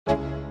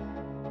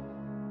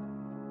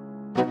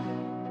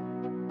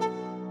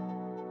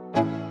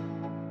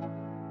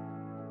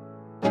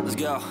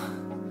Let's go.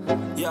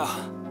 Yo,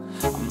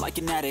 I'm like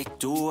an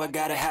addict, do I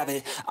gotta have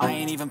it. I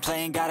ain't even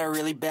playing, got a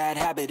really bad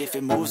habit. If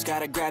it moves,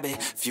 gotta grab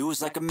it,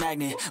 fuse like a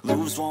magnet.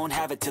 Lose, won't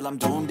have it till I'm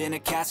doomed in a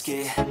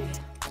casket.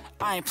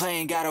 I ain't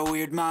playing, got a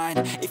weird mind.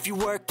 If you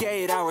work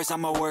 8 hours,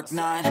 I'ma work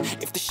 9.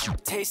 If the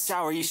shit tastes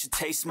sour, you should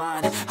taste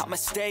mine. I'ma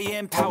stay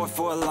in power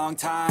for a long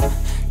time.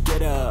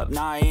 Get up,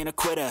 nah, I ain't a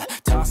quitter.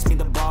 Toss me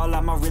the ball,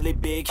 I'm a really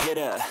big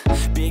hitter.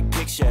 Big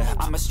picture,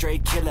 I'm a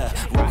straight killer.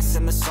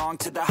 Rising the song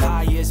to the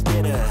highest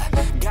bidder.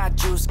 Got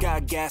juice,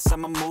 got gas,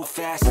 I'ma move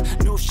fast.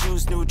 New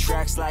shoes, new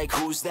tracks, like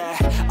who's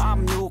that?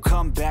 I'm new,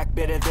 come back,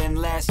 better than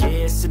last.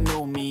 Yeah, it's a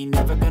new me,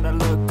 never gonna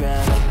look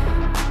back.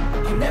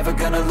 I'm never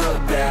gonna look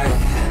back.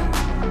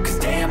 Cause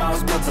damn, I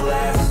was built to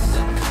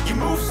last. You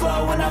move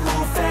slow and I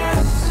move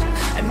fast,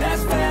 and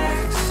that's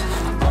facts.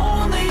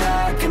 Only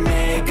I can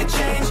make a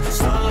change.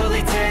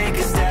 Slowly take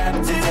a step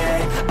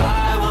today.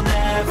 I will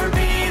never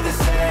be the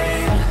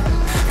same.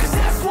 Cause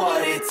that's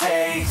what it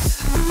takes.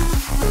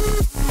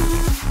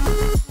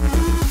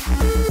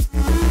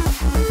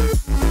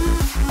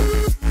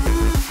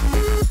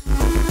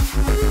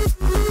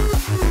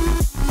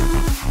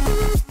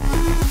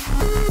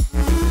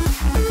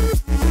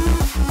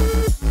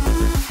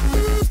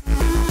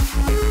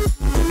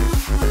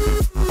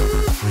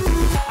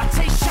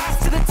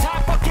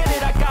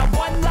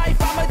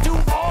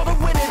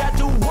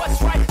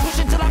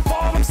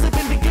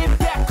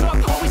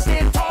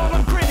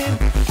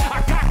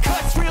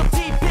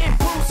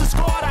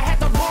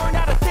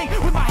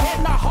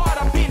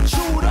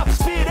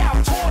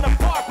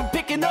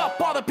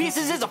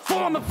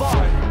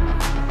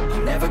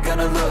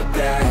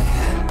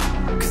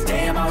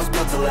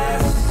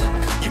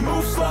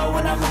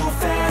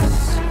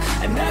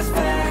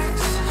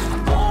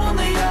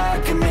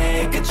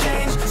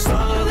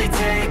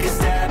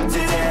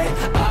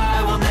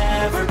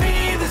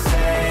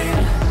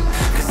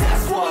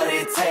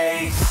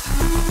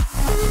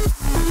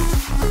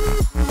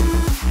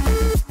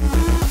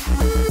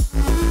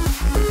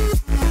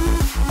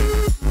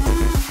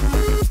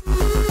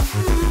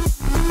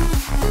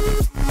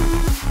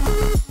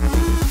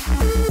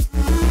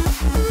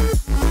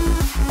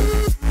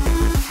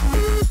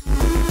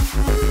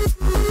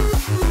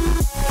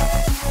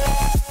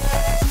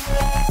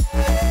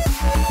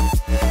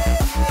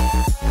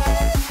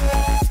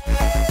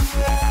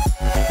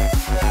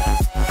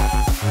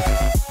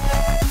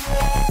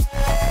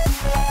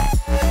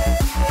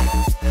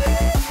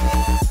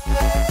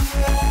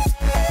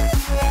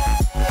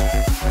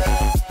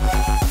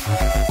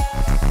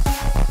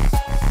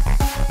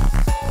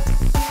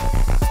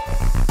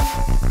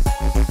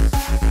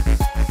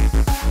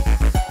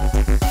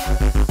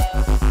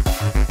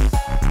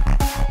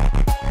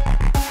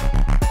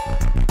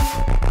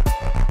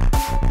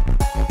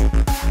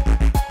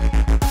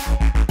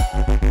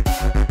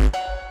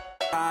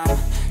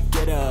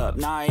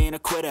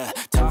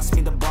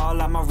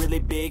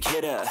 Big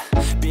hitter,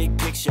 big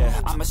picture,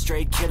 I'm a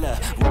straight killer.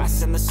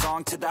 Rising the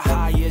song to the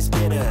highest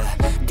bidder.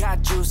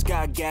 Got juice,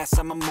 got gas,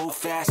 I'ma move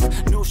fast.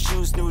 New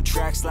shoes, new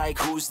tracks, like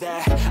who's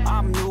that?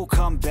 I'm new,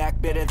 come back,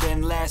 better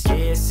than last.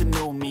 Yeah, it's a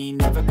new me,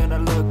 never gonna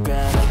look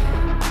back.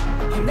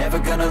 I'm never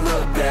gonna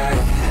look back.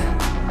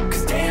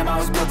 Cause damn, I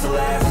was built to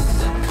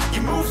last.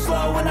 You move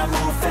slow and I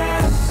move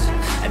fast,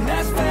 and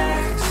that's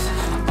facts.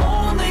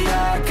 Only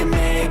I can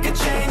make a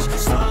change.